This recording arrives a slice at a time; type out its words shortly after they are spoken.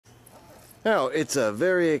Now, it's a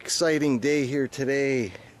very exciting day here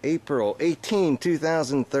today, April 18,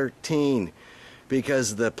 2013,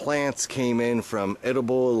 because the plants came in from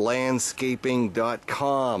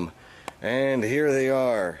ediblelandscaping.com, and here they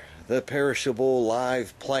are, the perishable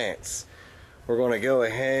live plants. We're going to go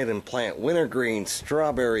ahead and plant wintergreen,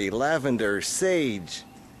 strawberry, lavender, sage,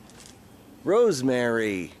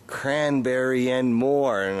 rosemary, cranberry, and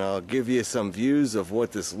more, and I'll give you some views of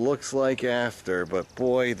what this looks like after. But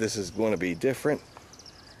boy, this is going to be different,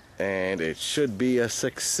 and it should be a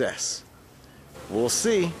success. We'll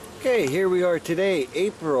see. Okay, here we are today,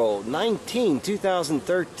 April 19,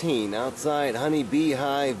 2013, outside Honey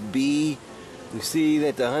Beehive B. We see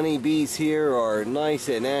that the honeybees here are nice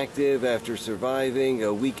and active after surviving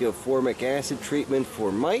a week of formic acid treatment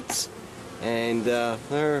for mites, and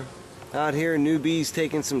they're out here, newbies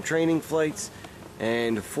taking some training flights,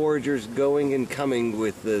 and foragers going and coming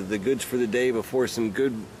with the goods for the day before some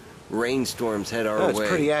good rainstorms head our way. It's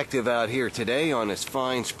pretty active out here today on this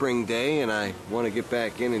fine spring day, and I want to get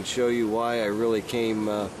back in and show you why I really came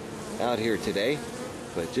out here today.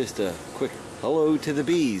 But just a quick hello to the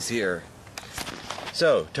bees here.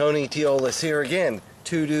 So, Tony Teolis here again,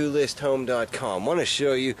 ToDoListHome.com. Want to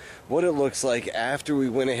show you what it looks like after we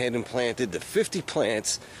went ahead and planted the 50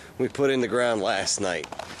 plants we put in the ground last night.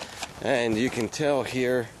 And you can tell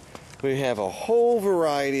here we have a whole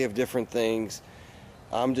variety of different things.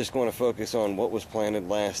 I'm just going to focus on what was planted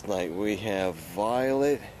last night. We have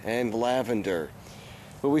violet and lavender.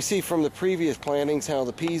 But we see from the previous plantings how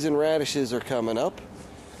the peas and radishes are coming up.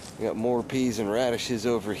 We got more peas and radishes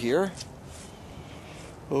over here.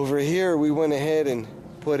 Over here we went ahead and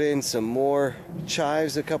put in some more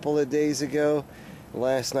chives a couple of days ago.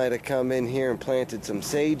 Last night I come in here and planted some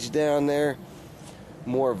sage down there.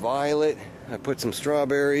 More violet. I put some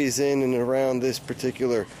strawberries in and around this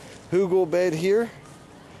particular hugel bed here.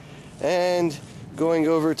 And going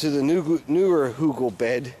over to the newer hugel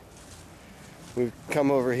bed, we've come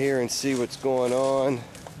over here and see what's going on.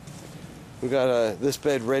 We got this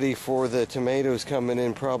bed ready for the tomatoes coming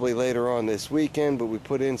in probably later on this weekend, but we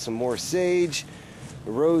put in some more sage,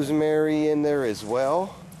 rosemary in there as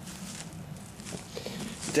well.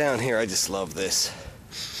 Down here, I just love this.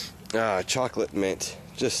 Chocolate mint.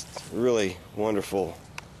 Just really wonderful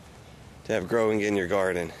to have growing in your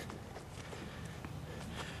garden.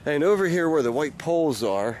 And over here where the white poles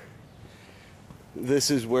are, this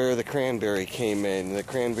is where the cranberry came in. The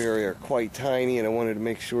cranberry are quite tiny, and I wanted to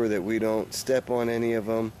make sure that we don't step on any of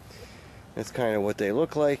them. That's kind of what they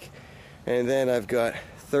look like. And then I've got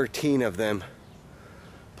 13 of them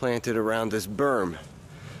planted around this berm.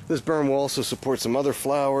 This berm will also support some other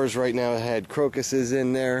flowers. Right now it had crocuses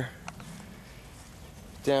in there.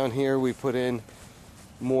 Down here we put in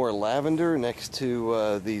more lavender next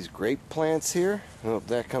to these grape plants here. I hope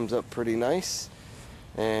that comes up pretty nice.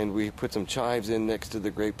 And we put some chives in next to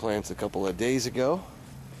the grape plants a couple of days ago.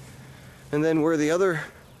 And then where the other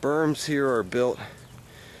berms here are built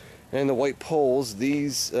and the white poles,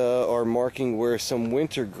 these are marking where some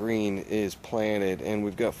wintergreen is planted. And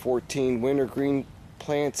we've got 14 wintergreen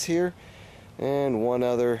plants here and one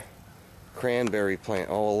other cranberry plant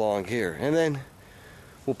all along here. And then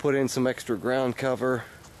we'll put in some extra ground cover,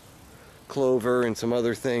 clover, and some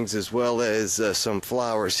other things, as well as some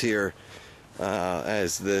flowers here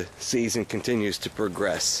as the season continues to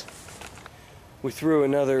progress. We threw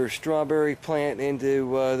another strawberry plant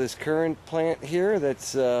into this current plant here.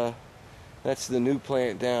 That's the new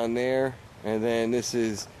plant down there, and then this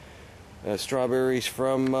is strawberries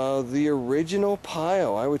from the original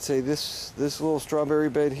pile. I would say this little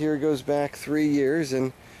strawberry bed here goes back 3 years,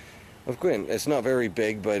 and again, it's not very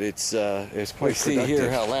big, but it's quite productive. See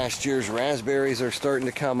here how last year's raspberries are starting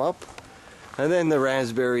to come up. And then the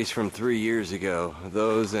raspberries from 3 years ago,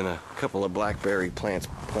 those and a couple of blackberry plants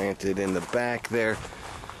planted in the back there,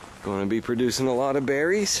 going to be producing a lot of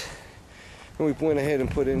berries. And we went ahead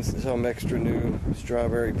and put in some extra new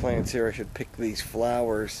strawberry plants here. I should pick these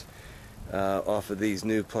flowers off of these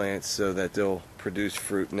new plants so that they'll produce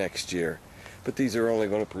fruit next year. But these are only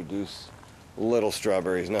going to produce little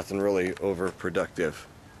strawberries, nothing really overproductive.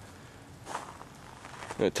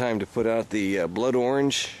 Time to put out the blood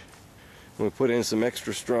orange. We put in some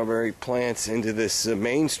extra strawberry plants into this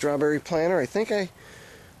main strawberry planter. I think I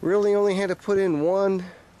really only had to put in one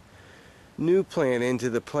new plant into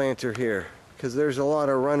the planter here, because there's a lot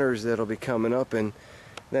of runners that'll be coming up, and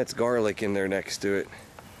that's garlic in there next to it.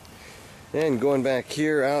 And going back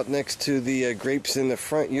here out next to the grapes in the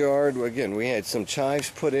front yard, again, we had some chives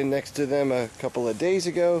put in next to them a couple of days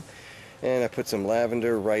ago, and I put some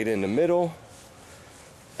lavender right in the middle,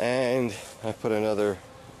 and I put another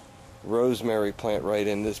rosemary plant right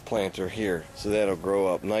in this planter here. So that'll grow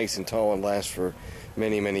up nice and tall and last for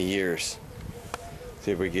many, many years.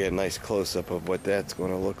 See if we get a nice close-up of what that's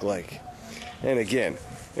going to look like. And again,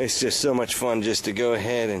 it's just so much fun just to go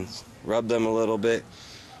ahead and rub them a little bit.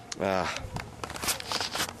 And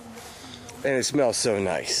it smells so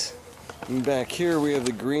nice. And back here we have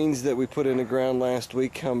the greens that we put in the ground last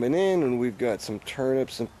week coming in, and we've got some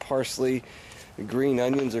turnips and parsley. The green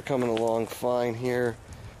onions are coming along fine here.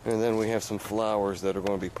 And then we have some flowers that are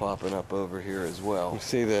going to be popping up over here as well. You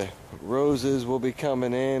see the roses will be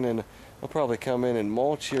coming in, and I'll probably come in and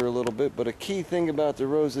mulch here a little bit. But a key thing about the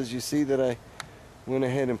roses, you see that I went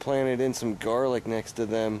ahead and planted in some garlic next to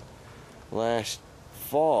them last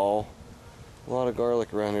fall. A lot of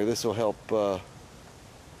garlic around here. This will help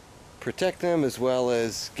protect them as well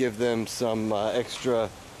as give them some extra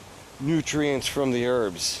nutrients from the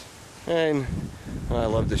herbs. And I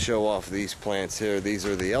love to show off these plants here. These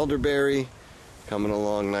are the elderberry, coming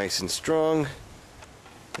along nice and strong.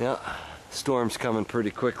 Yeah, storm's coming pretty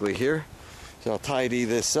quickly here. So I'll tidy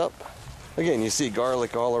this up. Again, you see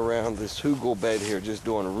garlic all around this hugel bed here, just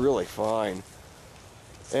doing really fine.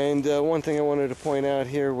 And one thing I wanted to point out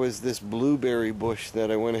here was this blueberry bush that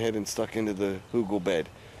I went ahead and stuck into the hugel bed.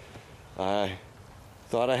 I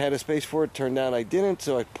thought I had a space for it, turned out I didn't,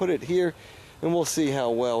 so I put it here. And we'll see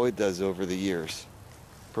how well it does over the years,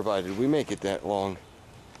 provided we make it that long.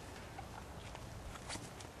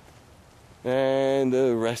 And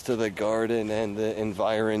the rest of the garden and the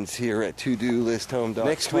environs here at ToDoListHome.com.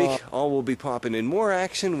 Next week, all will be popping in more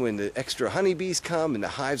action when the extra honeybees come and the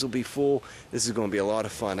hives will be full. This is going to be a lot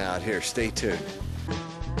of fun out here. Stay tuned.